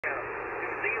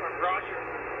Roger,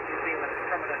 New Zealand, is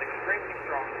coming in extremely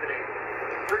strong today.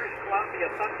 British Columbia,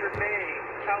 Thunder Bay,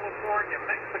 California,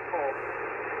 Mexico,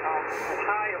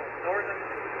 Ohio, Northern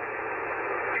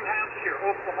New Hampshire,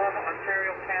 Oklahoma,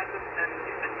 Ontario, Kansas, and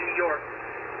New York.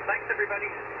 Thanks, everybody.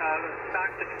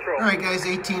 Back to control. All right, guys,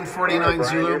 1849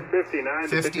 Zulu,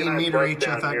 15-meter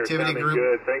HF activity group.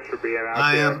 Good. Thanks for being out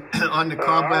I there. am on the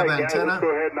cobweb guys, antenna. let's go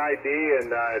ahead and ID,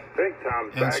 and I think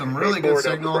Tom's And back. some really good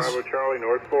signals. Bravo Charlie,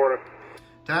 North Florida.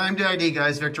 Time to ID,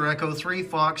 guys. Victor Echo 3,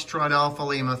 Foxtrot Alpha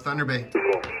Lima, Thunder Bay.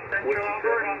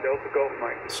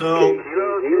 So,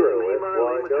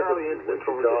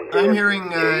 I'm hearing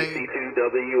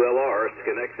C2WLR,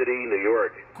 Schenectady, New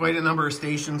York. quite a number of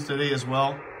stations today as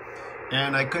well.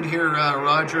 And I could hear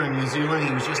Roger in New Zealand.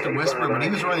 He was just a whisper, but he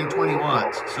was running 20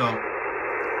 watts. So,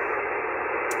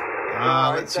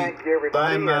 let's see. Thank you,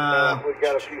 everybody. I'm we've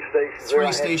got a few stations.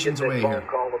 3 stations away here.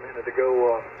 Call a minute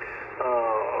ago.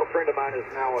 A friend of mine is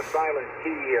now a silent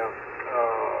key.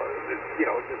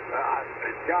 I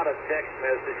got a text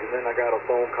message and then I got a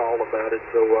phone call about it.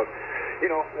 So,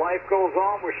 life goes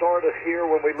on. We're sorry to hear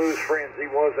when we lose friends. He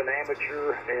was an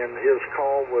amateur, and his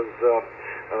call was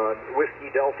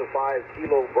Whiskey Delta 5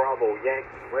 Kilo Bravo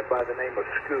Yankee. Went by the name of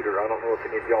Scooter. I don't know if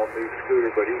any of y'all knew Scooter,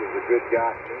 but he was a good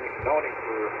guy. Known him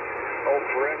for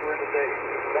forever and a day.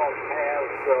 Crossed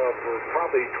paths for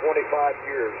probably 25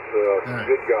 years.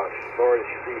 Good gosh, sorry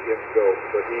to see him go,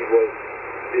 but he was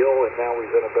ill, and now he's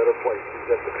in a better place. He's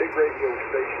at the big radio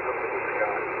station up in the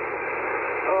sky.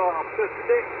 Mr.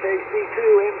 Dick, KC2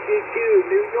 MGQ,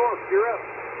 New York, you're up.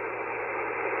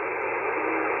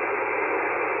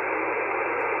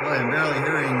 Well, I'm barely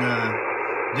hearing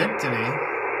Dick today.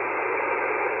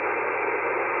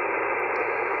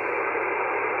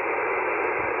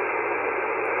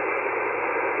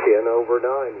 Over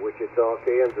 9, Wichita,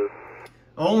 Kansas.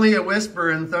 Only a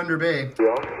whisper in Thunder Bay.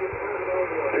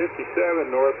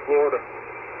 57, North Florida.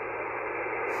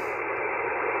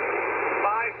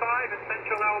 5-5 in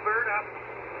Central Alberta.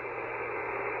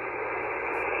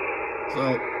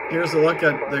 So here's a look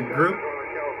at the group.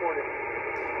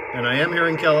 And I am here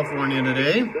in California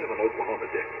today. 3-1,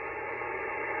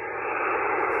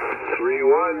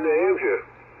 New Hampshire.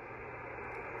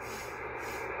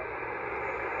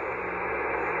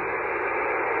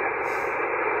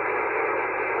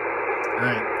 All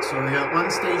right, so we got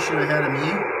one station ahead of me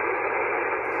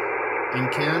in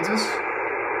Kansas.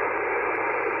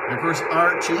 And of course,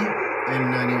 Archie in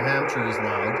New Hampshire is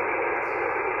loud.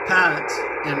 Pat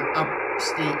in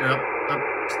upstate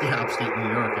New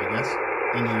York, I guess,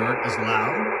 in New York is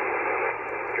loud.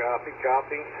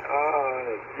 Copy.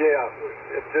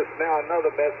 It's just now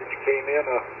another message came in.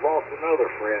 Lost another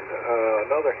friend,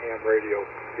 another ham radio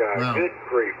guy. Wow. Good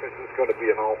grief, this is going to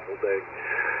be an awful day.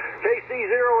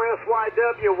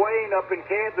 KC0SYW, Wayne up in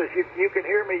Kansas. You can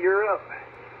hear me, you're up.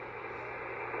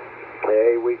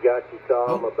 Hey, we got you,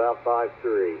 Tom, about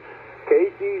 5-3.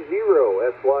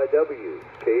 KC0SYW,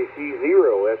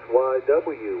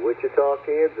 KC0SYW, Wichita,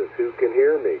 Kansas. Who can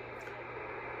hear me?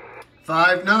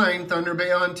 5-9, Thunder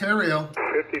Bay, Ontario.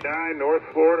 59, North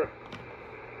Florida.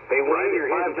 Hey, Wayne, you're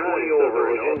 5-20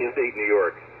 over Virginia State, New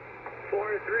York. 4-3.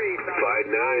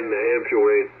 5-9, New Hampshire,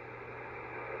 Wayne.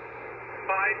 5-7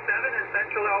 in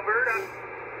Central Alberta.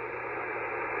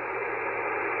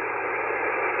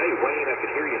 Hey, Wayne, I can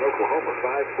hear you in Oklahoma,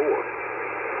 5-4.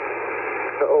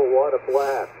 Oh, what a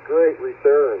blast. Great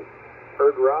return.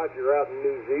 Heard Roger out in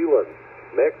New Zealand,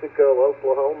 Mexico,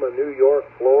 Oklahoma, New York,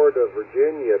 Florida,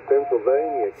 Virginia,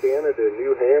 Pennsylvania, Canada,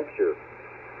 New Hampshire.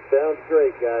 Sounds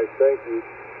great, guys. Thank you.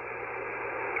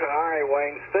 All right,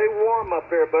 Wayne. Stay warm up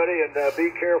there, buddy, and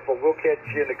be careful. We'll catch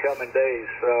you in the coming days.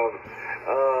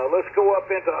 Let's go up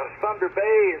into Thunder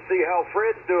Bay and see how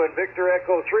Fred's doing. Victor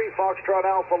Echo 3, Foxtrot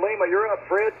Alpha Lima. You're up,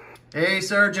 Fred. Hey,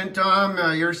 Sergeant Tom,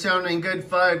 you're sounding good,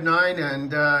 5-9,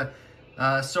 and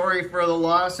sorry for the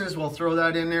losses. We'll throw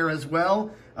that in there as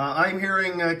well. I'm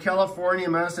hearing California,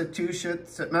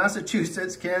 Massachusetts,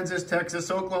 Kansas,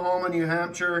 Texas, Oklahoma, New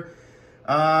Hampshire,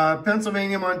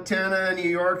 Pennsylvania, Montana, New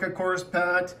York, of course,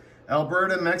 Pat,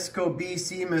 Alberta, Mexico,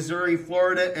 BC, Missouri,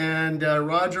 Florida, and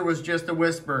Roger was just a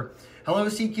whisper. Hello,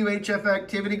 CQHF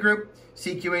Activity Group,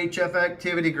 CQHF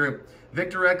Activity Group.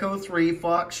 Victor Echo 3,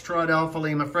 Foxtrot Alpha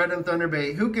Lima, Fred in Thunder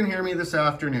Bay. Who can hear me this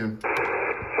afternoon? 5-7 in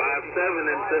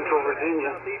Central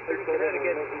Virginia.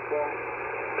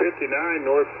 59,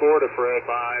 North Florida, Fred.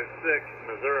 5-6,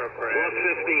 Missouri, Fred.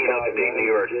 15 up in New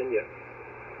York. 5-7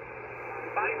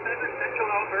 Central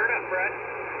Alberta, Fred.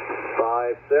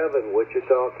 5-7,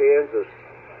 Wichita, Kansas.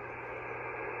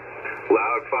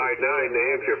 Loud 5-9, New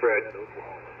Hampshire, Fred.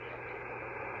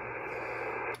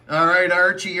 All right,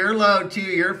 Archie, you're loud too.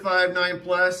 You're 5'9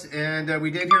 plus, and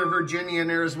we did hear Virginia in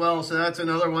there as well, so that's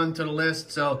another one to the list.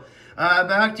 So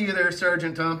back to you there,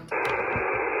 Sergeant Tom. All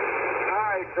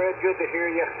right, Fred, good to hear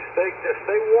you. Stay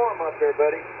warm up there,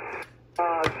 buddy.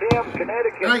 Tim,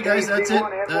 Connecticut. All right, guys, that's it.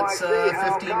 KC1 That's NYC, a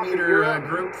how 15-meter copy,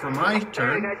 group for my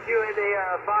turn. That's you in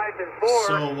the 5 and 4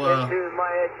 So, into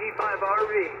my G5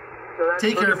 RV. So that's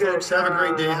take care, pretty good. folks. Have a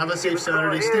great day. Have a safe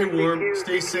Saturday. Stay warm.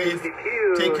 Stay safe.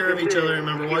 Take care of each other.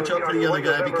 Remember, watch out for the other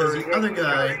guy, because the other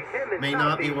guy may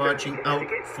not be watching out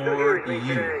for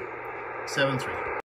you. 7-3.